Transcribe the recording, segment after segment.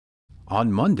On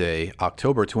Monday,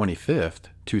 October 25th,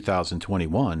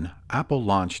 2021, Apple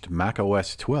launched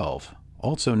macOS 12,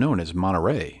 also known as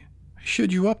Monterey.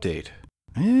 Should you update?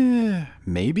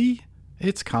 Maybe?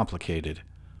 It's complicated.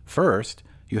 First,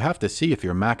 you have to see if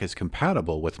your Mac is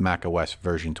compatible with macOS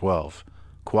version 12.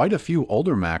 Quite a few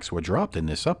older Macs were dropped in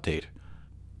this update.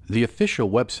 The official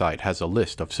website has a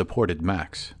list of supported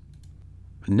Macs.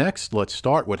 Next, let's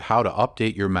start with how to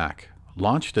update your Mac.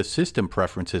 Launch the System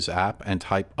Preferences app and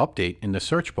type Update in the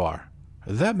search bar.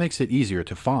 That makes it easier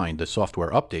to find the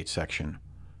Software Update section.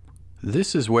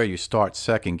 This is where you start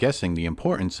second-guessing the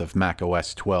importance of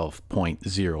macOS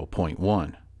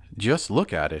 12.0.1. Just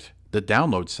look at it. The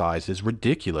download size is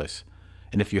ridiculous,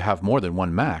 and if you have more than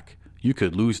one Mac, you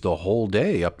could lose the whole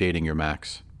day updating your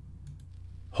Macs.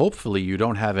 Hopefully you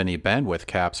don't have any bandwidth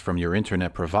caps from your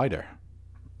internet provider.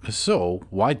 So,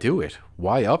 why do it?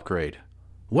 Why upgrade?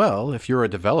 Well, if you're a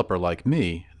developer like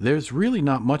me, there's really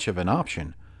not much of an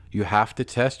option. You have to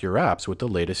test your apps with the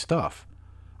latest stuff.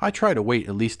 I try to wait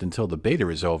at least until the beta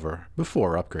is over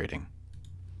before upgrading.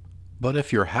 But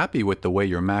if you're happy with the way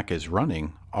your Mac is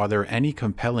running, are there any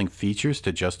compelling features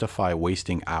to justify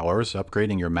wasting hours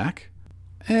upgrading your Mac?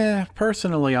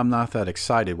 Personally, I'm not that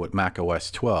excited with macOS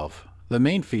 12. The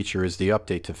main feature is the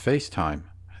update to FaceTime.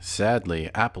 Sadly,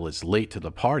 Apple is late to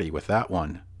the party with that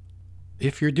one.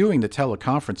 If you're doing the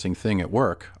teleconferencing thing at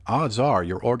work, odds are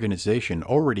your organization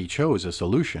already chose a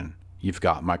solution. You've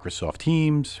got Microsoft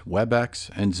Teams, WebEx,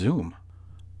 and Zoom.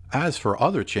 As for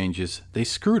other changes, they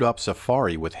screwed up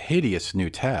Safari with hideous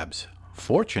new tabs.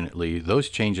 Fortunately, those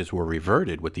changes were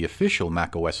reverted with the official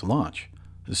macOS launch.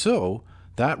 So,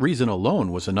 that reason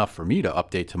alone was enough for me to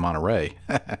update to Monterey.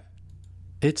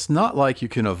 It's not like you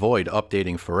can avoid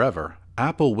updating forever.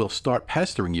 Apple will start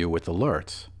pestering you with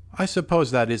alerts. I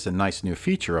suppose that is a nice new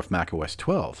feature of macOS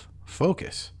 12,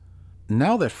 Focus.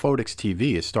 Now that Photics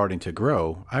TV is starting to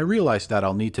grow, I realize that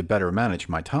I'll need to better manage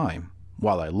my time.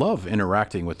 While I love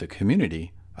interacting with the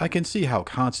community, I can see how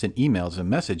constant emails and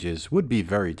messages would be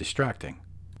very distracting.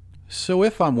 So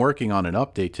if I'm working on an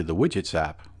update to the Widgets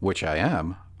app, which I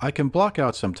am, I can block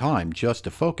out some time just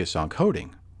to focus on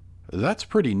coding. That's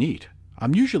pretty neat.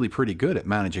 I'm usually pretty good at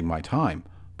managing my time,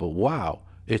 but wow,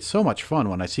 it's so much fun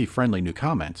when I see friendly new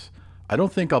comments. I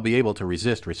don't think I'll be able to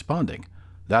resist responding.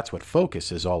 That's what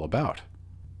Focus is all about.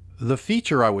 The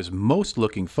feature I was most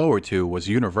looking forward to was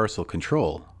universal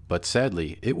control, but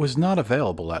sadly, it was not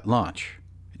available at launch.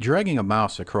 Dragging a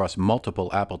mouse across multiple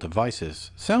Apple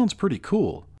devices sounds pretty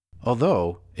cool,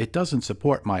 although it doesn't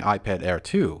support my iPad Air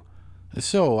 2,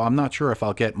 so I'm not sure if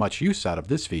I'll get much use out of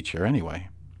this feature anyway.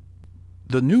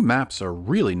 The new maps are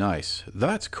really nice.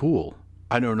 That's cool.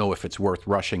 I don't know if it's worth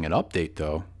rushing an update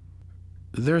though.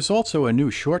 There's also a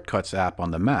new Shortcuts app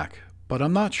on the Mac, but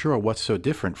I'm not sure what's so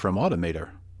different from Automator.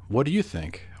 What do you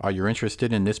think? Are you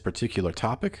interested in this particular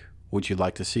topic? Would you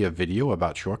like to see a video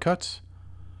about shortcuts?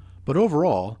 But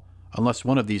overall, unless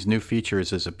one of these new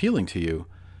features is appealing to you,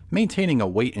 maintaining a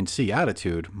wait-and-see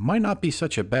attitude might not be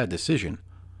such a bad decision.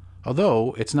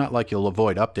 Although, it's not like you'll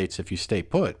avoid updates if you stay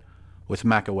put. With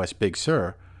macOS Big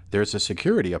Sur, there's a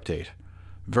security update.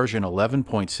 Version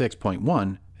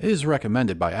 11.6.1 is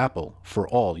recommended by Apple for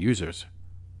all users.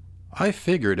 I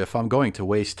figured if I'm going to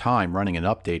waste time running an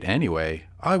update anyway,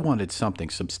 I wanted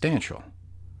something substantial.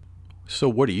 So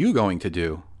what are you going to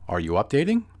do? Are you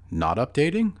updating, not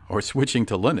updating, or switching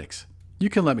to Linux? You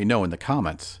can let me know in the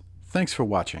comments. Thanks for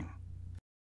watching.